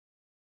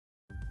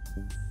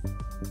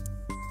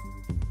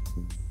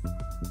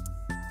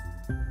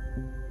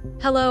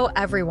Hello,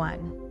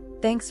 everyone.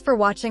 Thanks for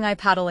watching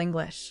iPaddle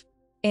English.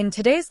 In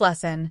today's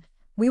lesson,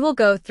 we will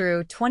go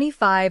through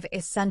 25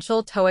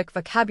 essential TOEIC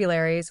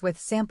vocabularies with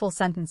sample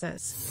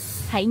sentences.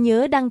 Hãy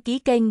nhớ đăng ký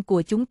kênh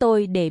của chúng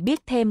tôi để biết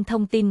thêm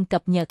thông tin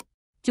cập nhật.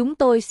 Chúng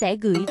tôi sẽ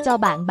gửi cho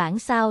bạn bản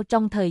sao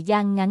trong thời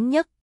gian ngắn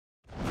nhất.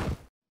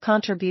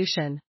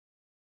 Contribution.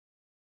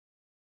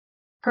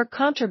 Her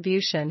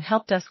contribution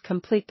helped us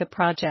complete the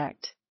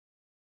project.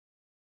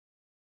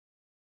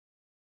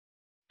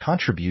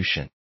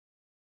 Contribution.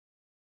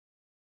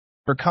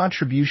 Her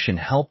contribution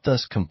helped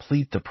us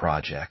complete the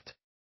project.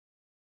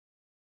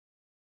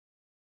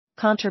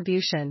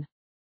 Contribution.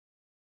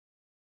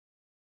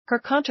 Her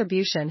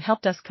contribution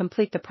helped us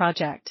complete the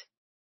project.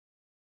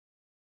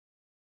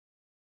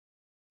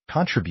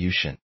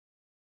 Contribution.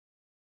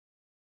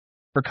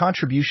 Her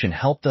contribution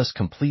helped us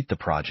complete the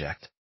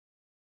project.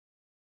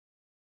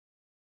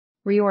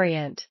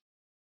 Reorient.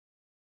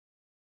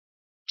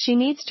 She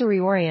needs to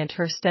reorient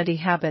her study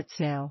habits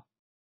now.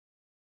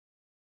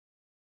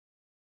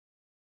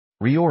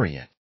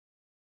 Reorient.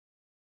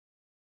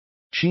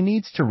 She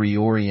needs to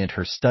reorient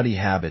her study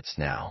habits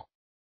now.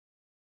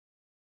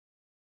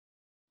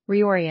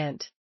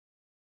 Reorient.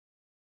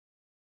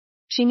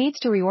 She needs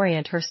to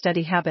reorient her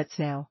study habits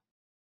now.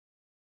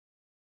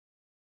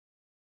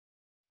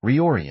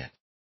 Reorient.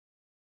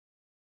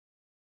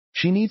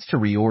 She needs to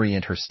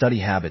reorient her study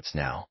habits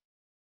now.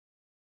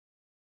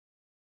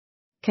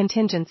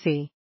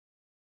 Contingency.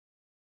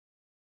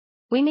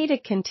 We need a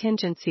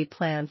contingency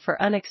plan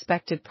for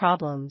unexpected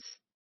problems.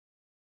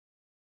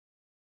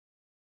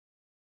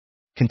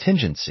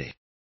 Contingency.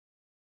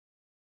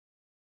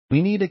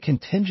 We need a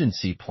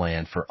contingency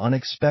plan for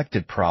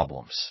unexpected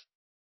problems.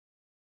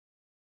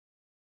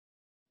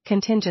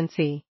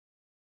 Contingency.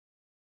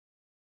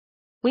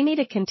 We need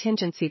a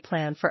contingency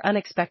plan for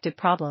unexpected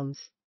problems.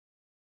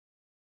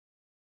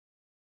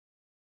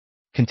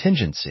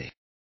 Contingency.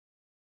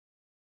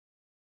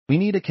 We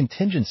need a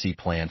contingency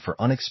plan for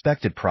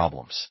unexpected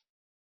problems.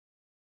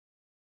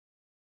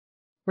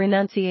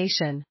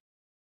 Renunciation.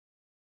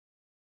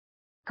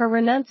 Her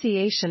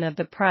renunciation of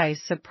the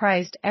prize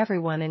surprised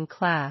everyone in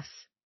class.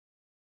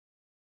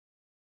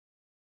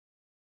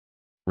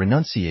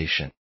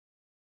 Renunciation.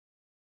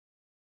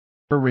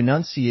 Her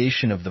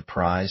renunciation of the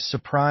prize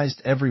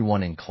surprised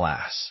everyone in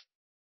class.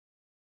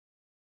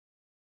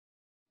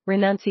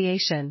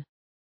 Renunciation.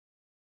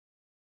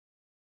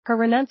 Her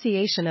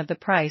renunciation of the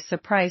prize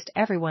surprised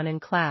everyone in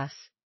class.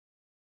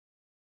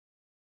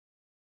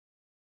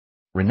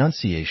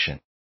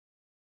 Renunciation.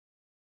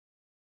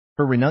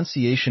 Her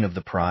renunciation of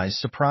the prize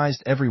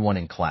surprised everyone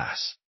in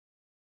class.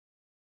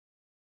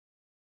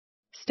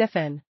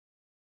 Stiffen.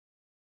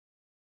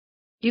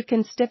 You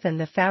can stiffen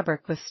the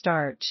fabric with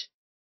starch.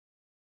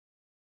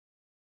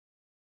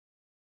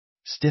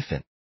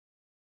 Stiffen.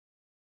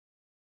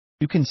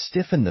 You can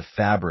stiffen the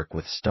fabric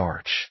with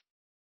starch.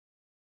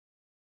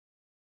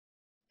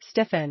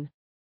 Stiffen.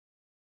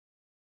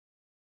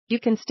 You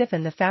can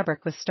stiffen the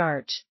fabric with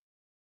starch.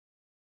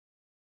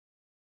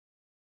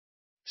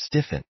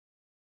 Stiffen.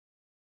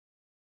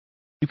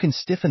 You can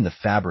stiffen the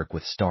fabric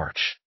with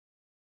starch.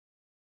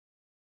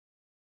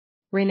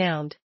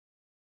 Renowned.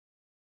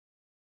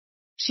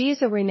 She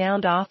is a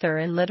renowned author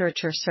in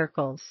literature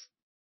circles.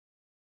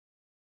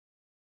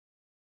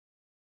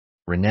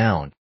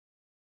 Renowned.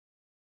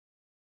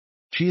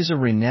 She is a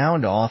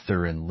renowned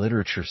author in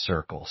literature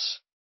circles.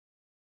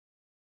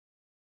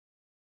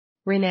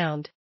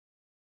 Renowned.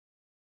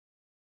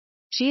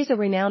 She is a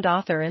renowned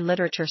author in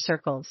literature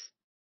circles.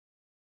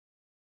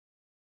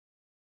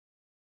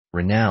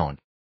 Renowned.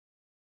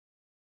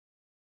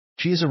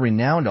 She is a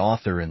renowned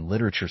author in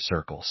literature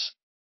circles.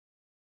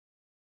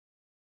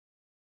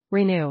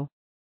 Renew.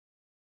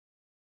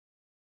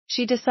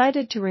 She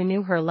decided to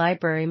renew her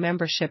library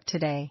membership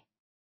today.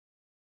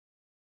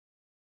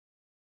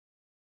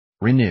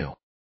 Renew.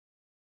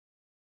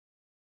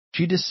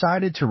 She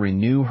decided to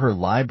renew her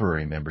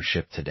library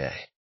membership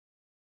today.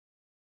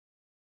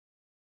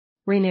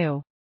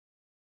 Renew.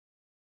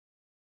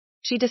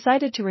 She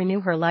decided to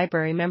renew her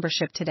library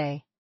membership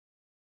today.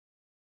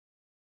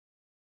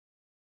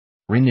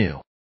 Renew.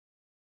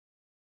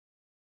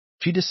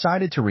 She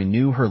decided to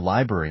renew her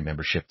library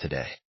membership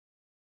today.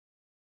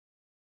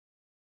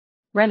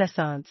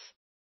 Renaissance.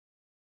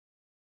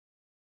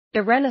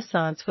 The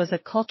Renaissance was a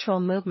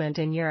cultural movement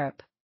in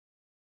Europe.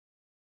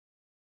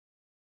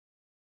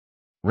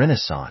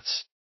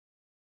 Renaissance.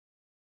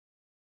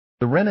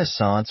 The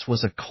Renaissance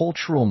was a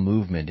cultural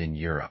movement in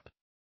Europe.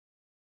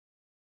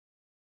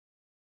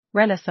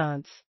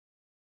 Renaissance.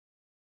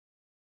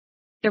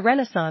 The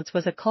Renaissance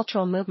was a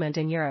cultural movement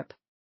in Europe.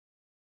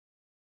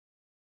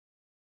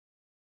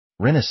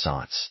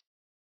 Renaissance.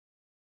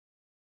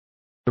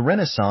 The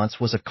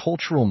Renaissance was a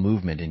cultural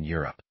movement in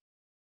Europe.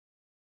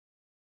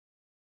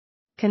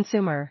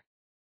 Consumer.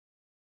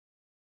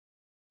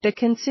 The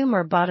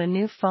consumer bought a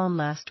new phone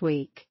last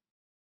week.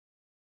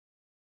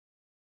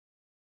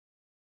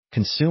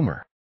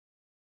 Consumer.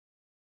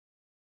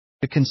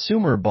 The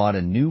consumer bought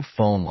a new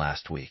phone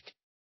last week.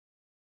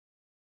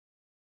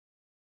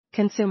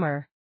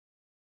 Consumer.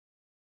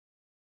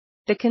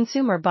 The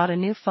consumer bought a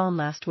new phone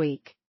last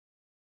week.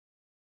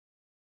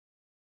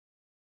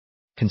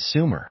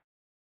 Consumer.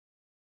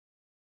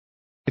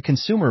 The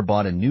consumer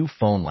bought a new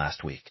phone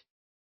last week.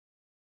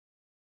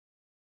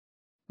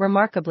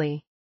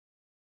 Remarkably.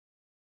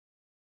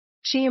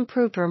 She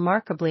improved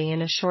remarkably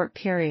in a short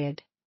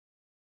period.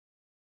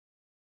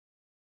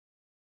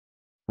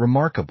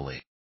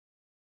 Remarkably.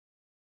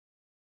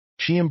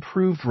 She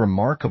improved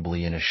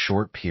remarkably in a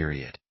short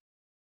period.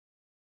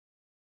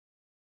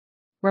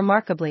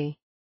 Remarkably.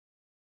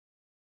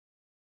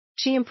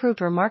 She improved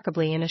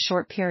remarkably in a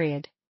short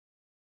period.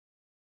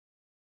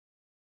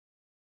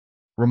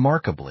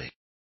 Remarkably.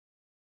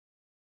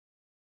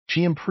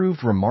 She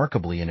improved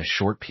remarkably in a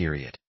short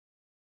period.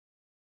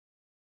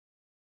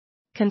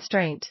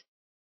 Constraint.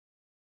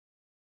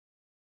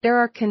 There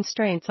are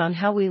constraints on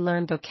how we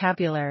learn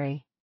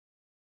vocabulary.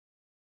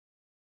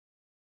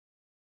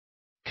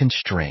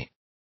 Constraint.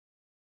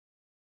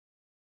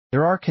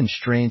 There are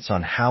constraints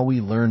on how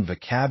we learn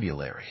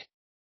vocabulary.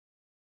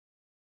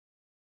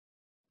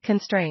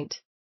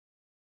 Constraint.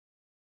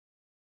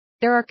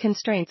 There are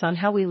constraints on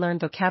how we learn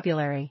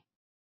vocabulary.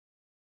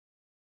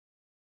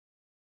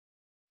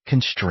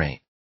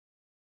 Constraint.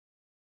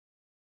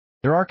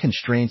 There are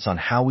constraints on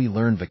how we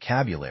learn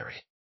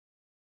vocabulary.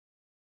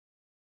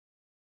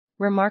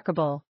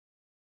 Remarkable.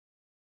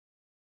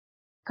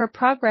 Her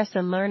progress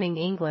in learning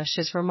English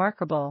is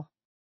remarkable.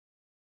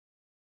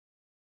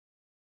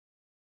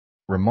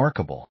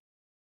 Remarkable.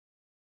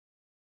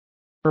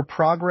 Her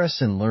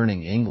progress in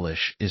learning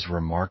English is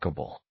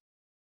remarkable.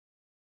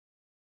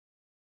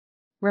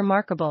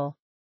 Remarkable.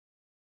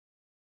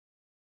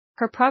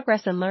 Her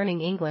progress in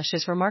learning English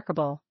is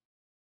remarkable.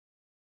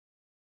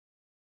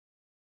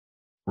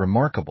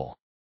 Remarkable.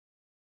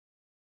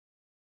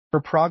 Her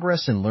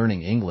progress in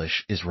learning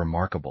English is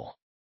remarkable.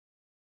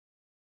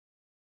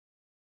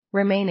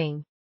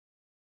 Remaining.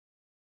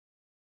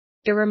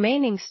 The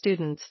remaining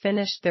students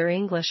finished their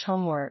English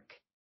homework.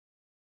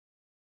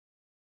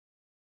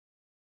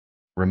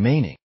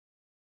 Remaining.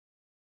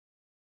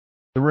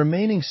 The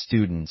remaining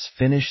students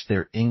finished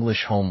their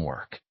English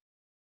homework.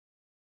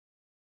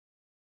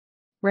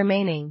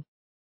 Remaining.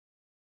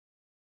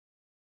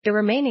 The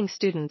remaining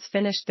students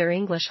finished their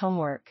English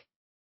homework.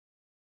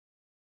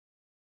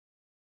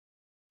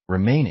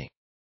 Remaining.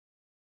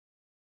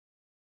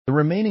 The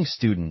remaining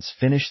students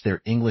finished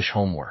their English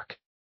homework.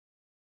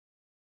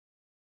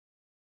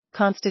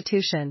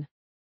 Constitution.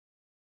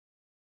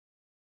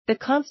 The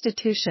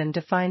Constitution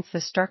defines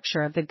the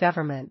structure of the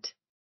government.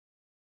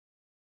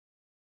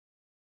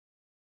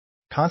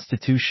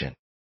 Constitution.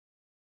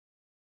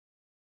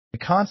 The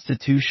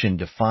Constitution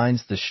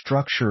defines the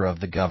structure of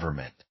the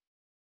government.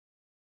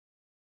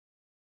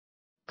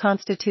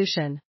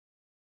 Constitution.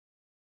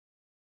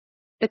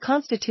 The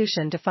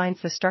Constitution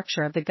defines the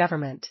structure of the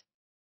government.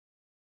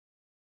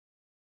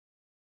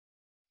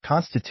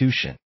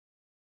 Constitution.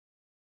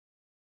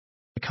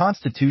 The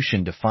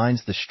Constitution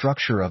defines the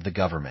structure of the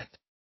government.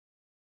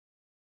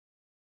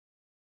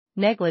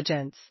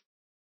 Negligence.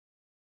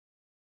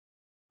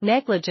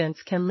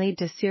 Negligence can lead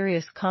to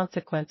serious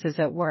consequences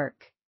at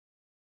work.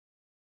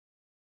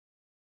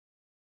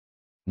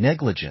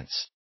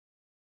 Negligence.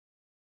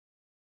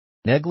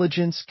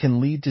 Negligence can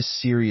lead to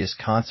serious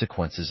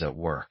consequences at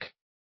work.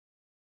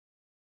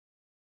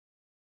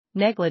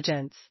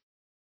 Negligence.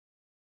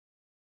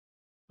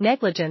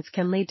 Negligence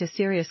can lead to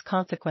serious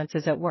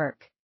consequences at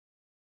work.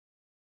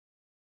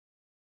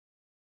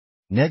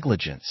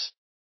 Negligence.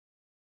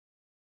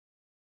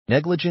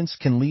 Negligence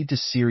can lead to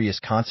serious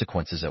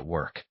consequences at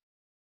work.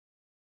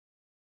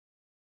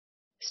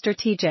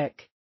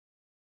 Strategic.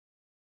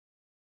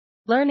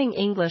 Learning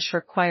English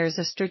requires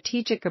a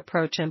strategic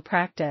approach and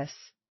practice.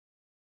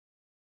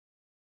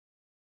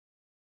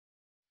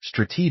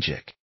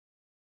 Strategic.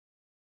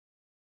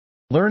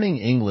 Learning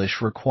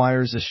English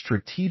requires a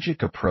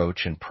strategic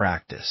approach and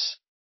practice.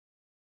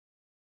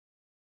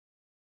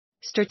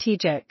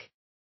 Strategic.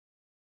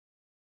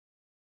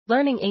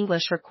 Learning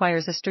English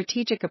requires a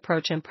strategic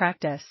approach and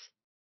practice.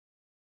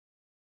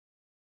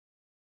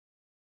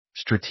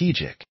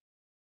 Strategic.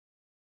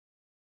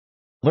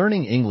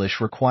 Learning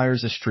English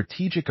requires a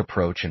strategic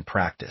approach and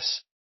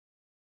practice.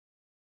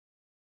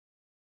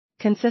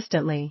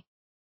 Consistently.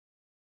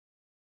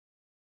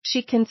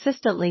 She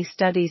consistently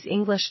studies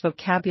English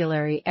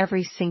vocabulary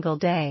every single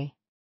day.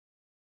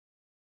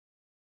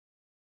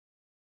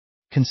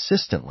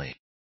 Consistently.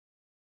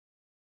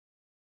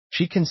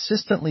 She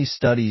consistently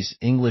studies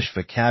English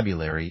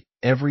vocabulary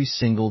every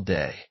single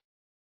day.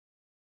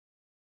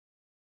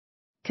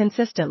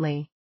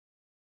 Consistently.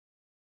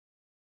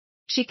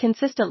 She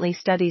consistently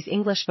studies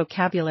English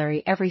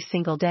vocabulary every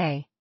single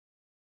day.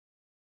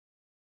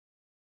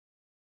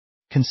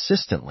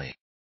 Consistently.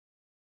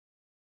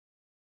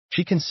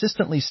 She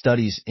consistently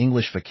studies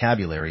English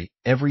vocabulary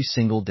every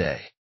single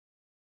day.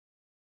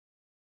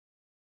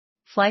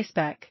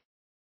 Flyspeck.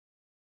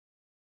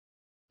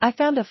 I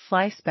found a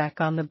flyspeck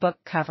on the book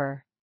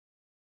cover.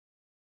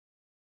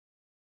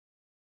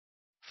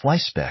 Fly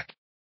speck.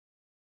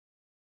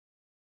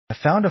 I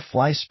found a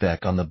fly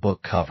speck on the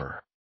book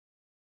cover.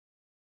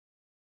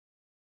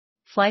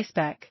 Fly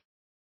speck.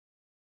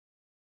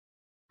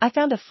 I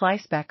found a fly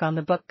speck on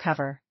the book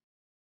cover.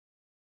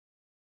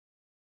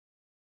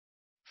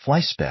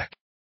 Fly speck.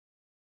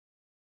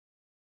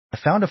 I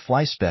found a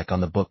fly speck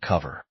on the book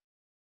cover.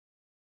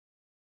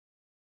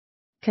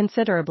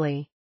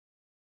 Considerably.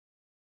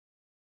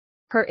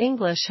 Her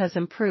English has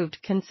improved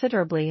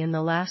considerably in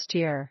the last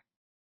year.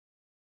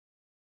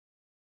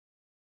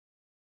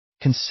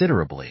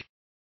 Considerably.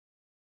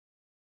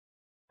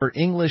 Her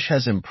English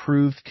has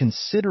improved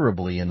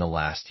considerably in the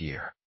last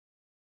year.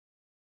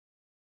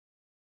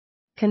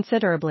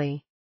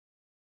 Considerably.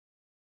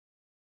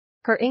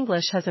 Her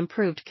English has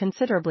improved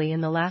considerably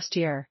in the last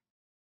year.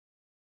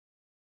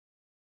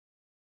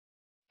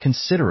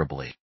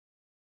 Considerably.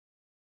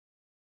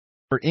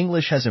 Her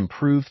English has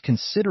improved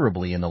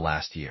considerably in the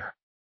last year.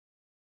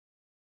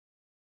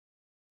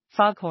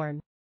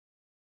 Foghorn.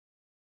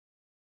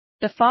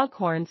 The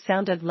foghorn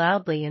sounded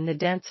loudly in the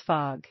dense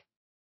fog.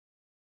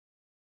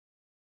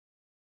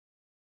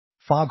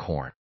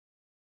 Foghorn.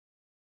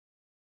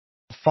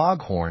 The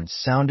foghorn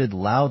sounded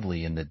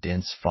loudly in the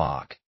dense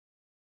fog.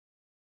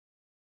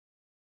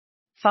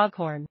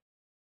 Foghorn.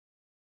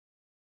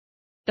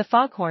 The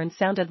foghorn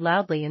sounded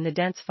loudly in the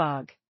dense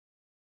fog.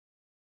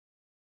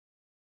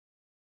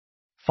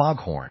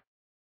 Foghorn.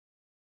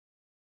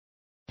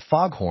 The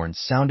foghorn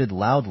sounded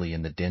loudly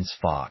in the dense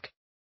fog.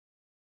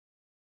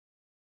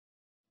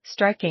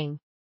 Striking.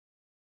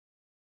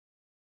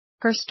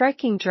 Her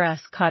striking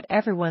dress caught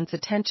everyone's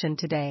attention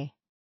today.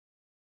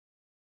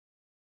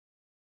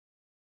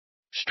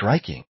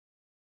 Striking.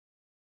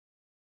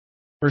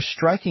 Her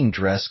striking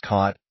dress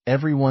caught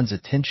everyone's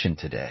attention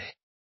today.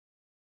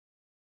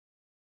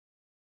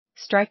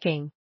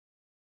 Striking.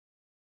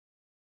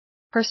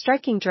 Her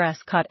striking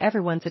dress caught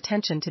everyone's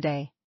attention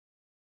today.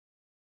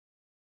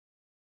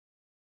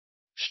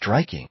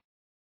 Striking.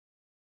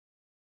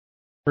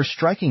 Her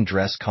striking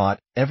dress caught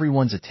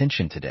everyone's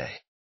attention today.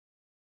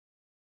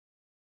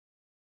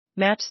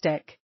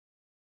 Matchstick.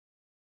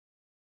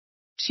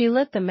 She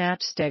lit the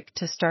matchstick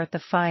to start the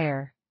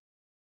fire.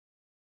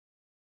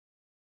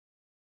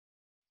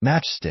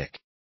 Matchstick.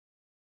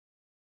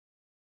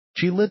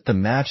 She lit the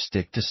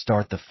matchstick to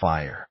start the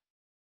fire.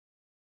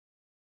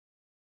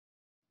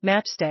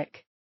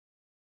 Matchstick.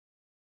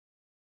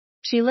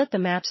 She lit the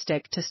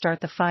matchstick to start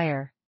the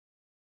fire.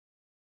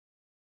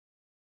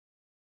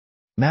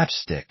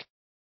 Matchstick.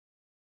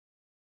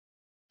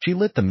 She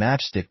lit the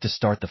matchstick to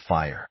start the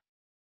fire.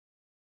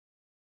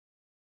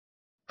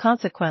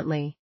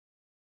 Consequently.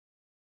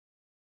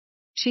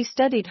 She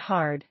studied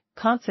hard,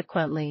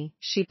 consequently,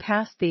 she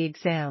passed the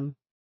exam.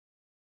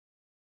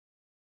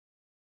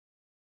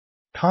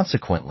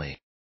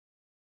 Consequently.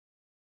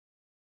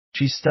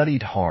 She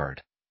studied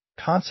hard.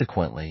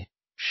 Consequently,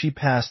 she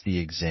passed the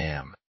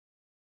exam.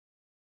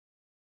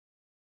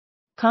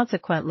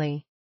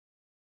 Consequently.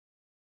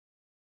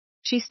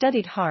 She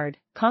studied hard,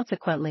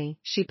 consequently,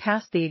 she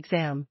passed the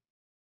exam.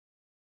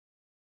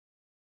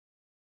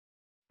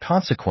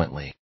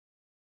 Consequently.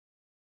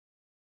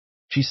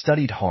 She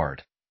studied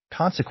hard.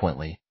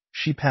 Consequently,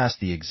 she passed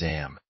the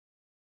exam.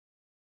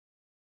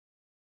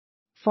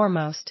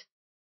 Foremost.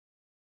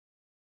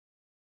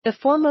 The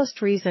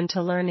foremost reason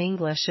to learn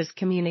English is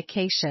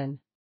communication.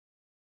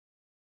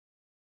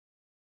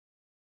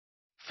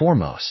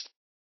 Foremost.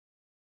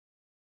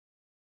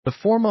 The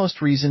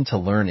foremost reason to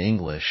learn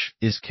English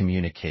is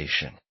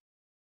communication.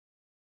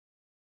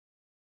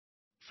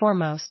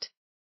 Foremost.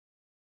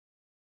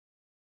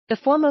 The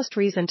foremost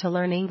reason to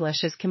learn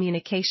English is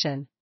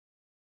communication.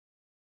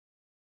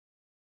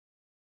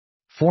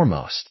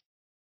 Foremost.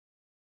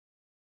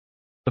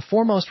 The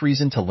foremost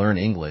reason to learn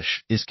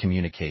English is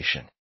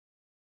communication.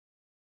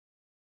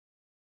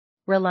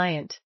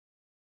 Reliant.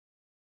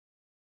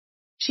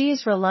 She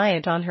is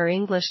reliant on her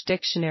English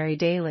dictionary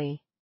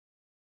daily.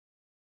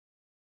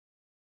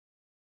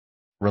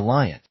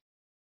 Reliant.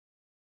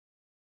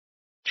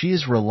 She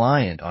is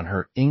reliant on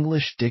her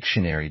English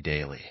dictionary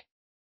daily.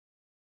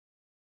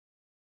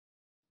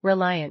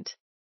 Reliant.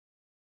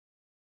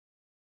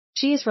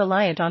 She is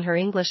reliant on her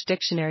English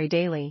dictionary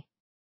daily.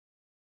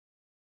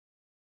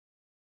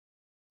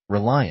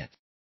 Reliant.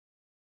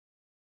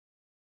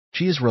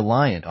 She is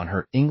reliant on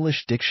her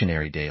English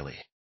dictionary daily.